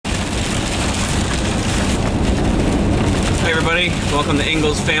everybody. Welcome to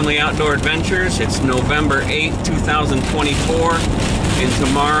Ingles Family Outdoor Adventures. It's November 8th, 2024, and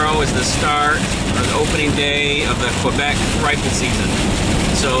tomorrow is the start, or the opening day of the Quebec rifle season.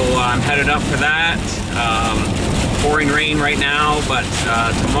 So I'm headed up for that. Pouring rain right now, but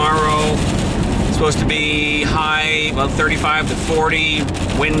tomorrow it's supposed to be high, about 35 to 40,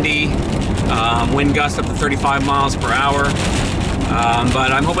 windy, wind gusts up to 35 miles per hour.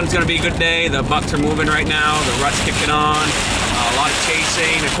 But I'm hoping it's going to be a good day. The bucks are moving right now. The rut's kicking on. A lot of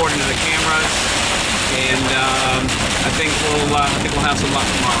chasing, according to the cameras. And I think we'll have some luck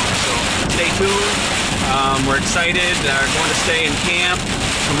tomorrow. So stay tuned. We're excited. Going to stay in camp.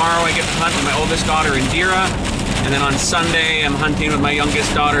 Tomorrow I get to hunt with my oldest daughter, Indira. And then on Sunday I'm hunting with my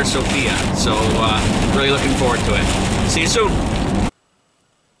youngest daughter, Sophia. So really looking forward to it. See you soon.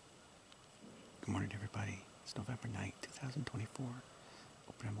 Good morning, everybody. It's November 9th, 2024.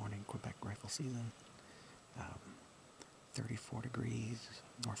 Open morning, Quebec rifle season. 34 degrees,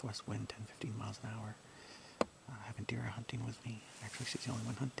 northwest wind, 10-15 miles an hour. I have Indira hunting with me. Actually, she's the only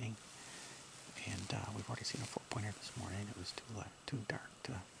one hunting. And we've already seen a 4-pointer this morning. It was too dark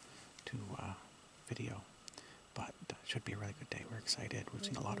to video. But it should be a really good day. We're excited. We've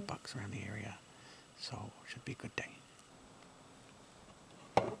seen a lot of bucks around the area. So it should be a good day.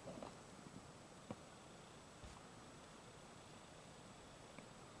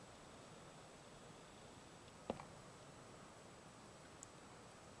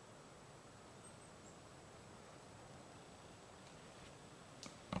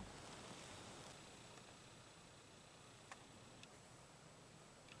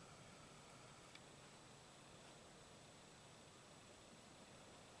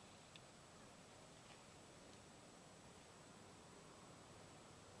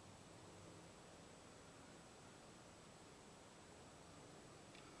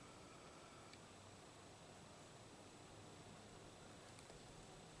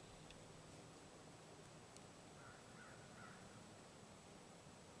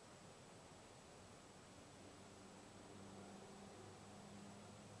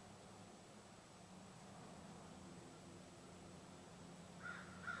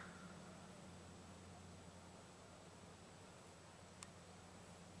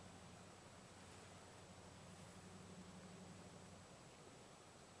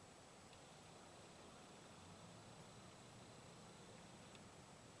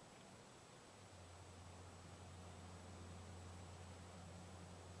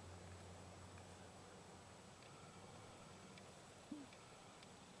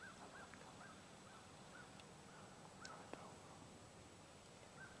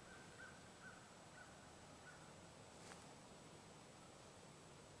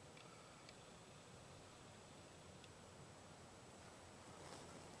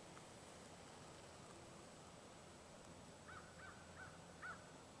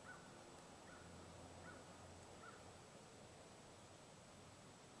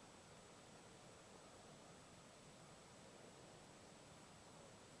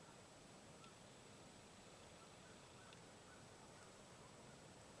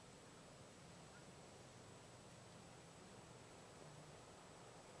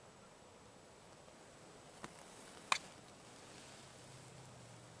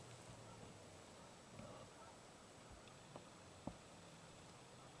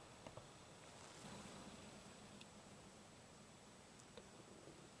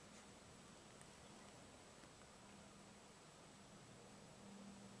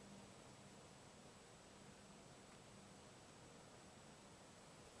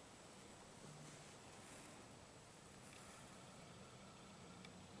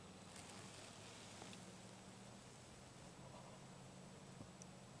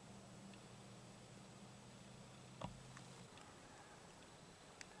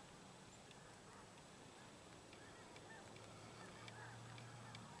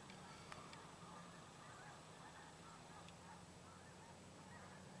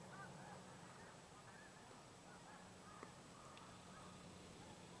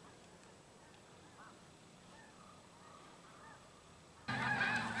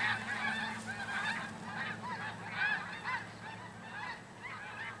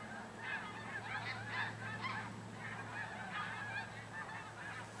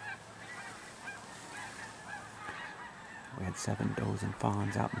 We had 7 does and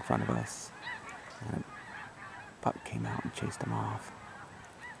fawns out in front of us, and a buck came out and chased them off.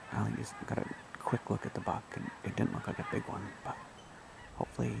 I only just got a quick look at the buck, and it didn't look like a big one, but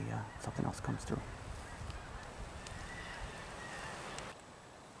hopefully something else comes through.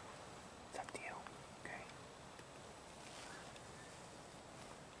 It's up to you, okay?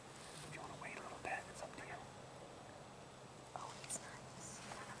 If you want to wait a little bit, it's up to you. Oh,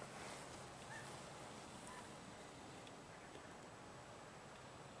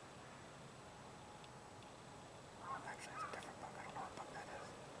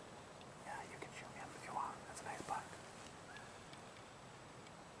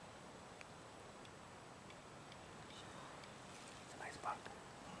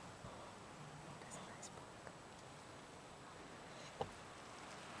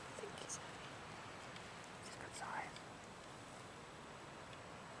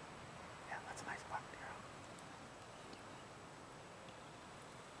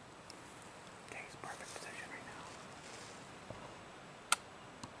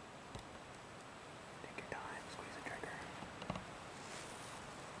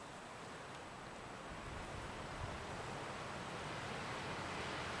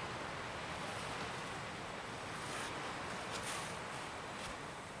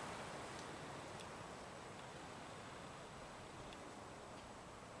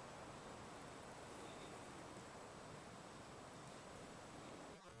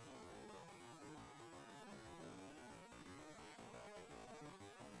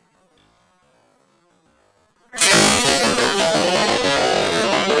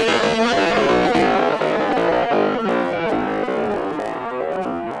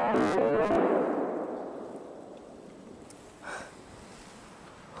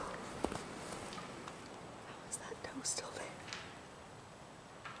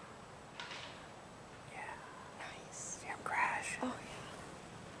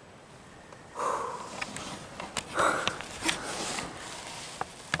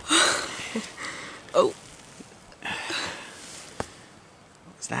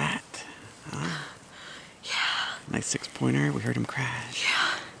 7-pointer. We heard him crash.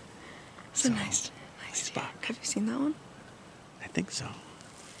 Yeah. It's a nice buck. Have you seen that one? I think so.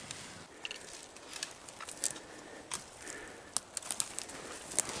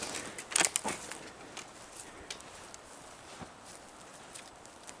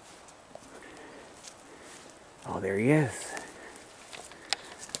 Oh, there he is.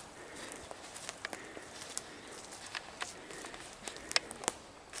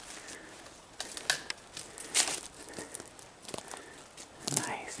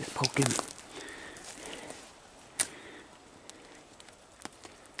 Nice, just poking.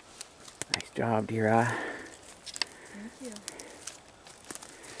 Nice job, Indira. Thank you.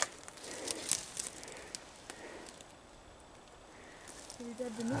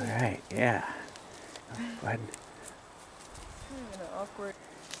 All right, yeah. Go ahead. Kind of awkward.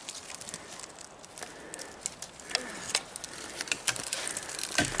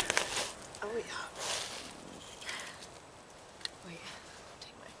 Oh yeah. Wait,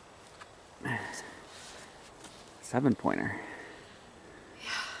 take my. 7-pointer. Yeah.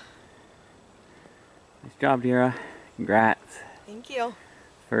 Nice job, Indira. Congrats. Thank you.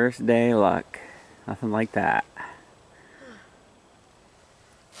 First day luck. Nothing like that.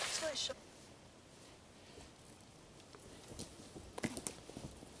 That's what I show.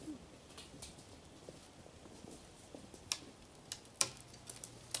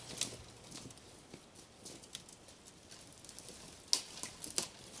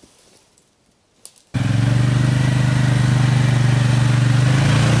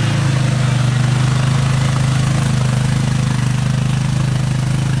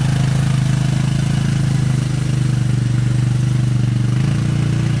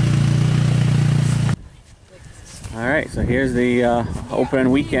 All right, so here's the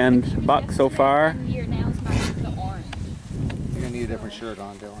open weekend buck so far. Your nails match the orange. You're gonna need a different shirt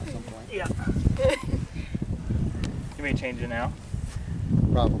on, Dylan, at some point. Yeah. You may change it now.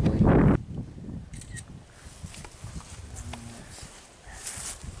 Probably.